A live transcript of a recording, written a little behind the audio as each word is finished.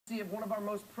of one of our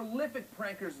most prolific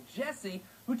prankers, Jessie,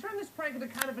 who turned this prank into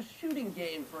kind of a shooting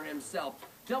game for himself.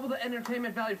 Double the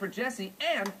entertainment value for Jessie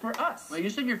and for us. Well, you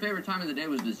said your favorite time of the day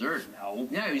was dessert. No.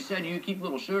 Yeah, you said you keep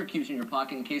little sugar cubes in your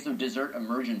pocket in case of dessert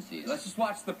emergencies. Let's just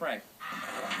watch the prank.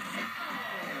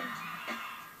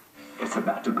 It's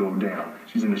about to go down.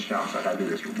 She's in the shower, so I gotta do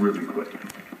this really quick.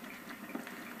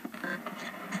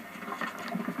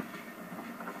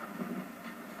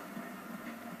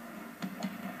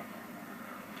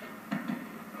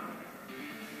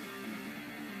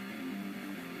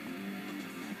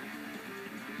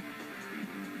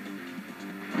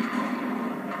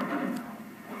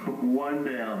 One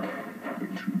down.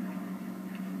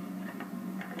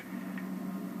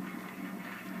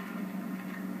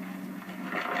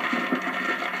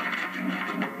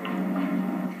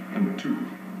 Number two.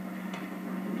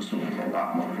 This one's a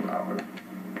lot more flour.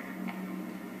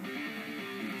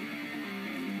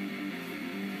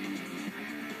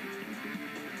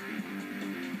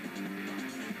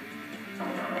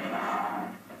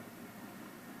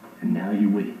 And now you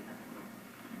wait.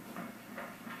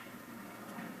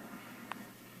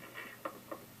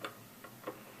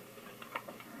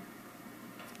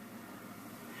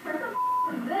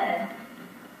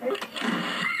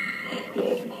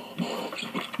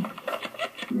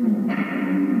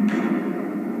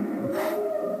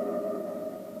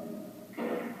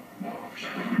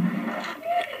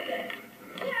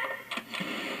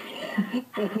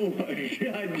 Oh my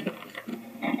God.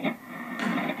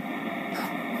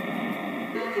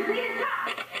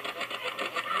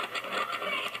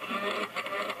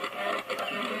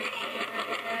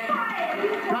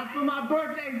 That's for my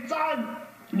birthday, son!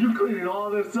 You cleaning all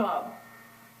this up.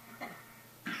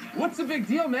 What's the big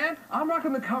deal, man? I'm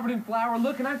rocking the covered in flour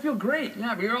look, and I feel great.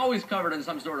 Yeah, but you're always covered in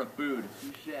some sort of food.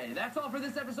 Touché. That's all for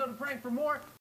this episode of Prank. For more,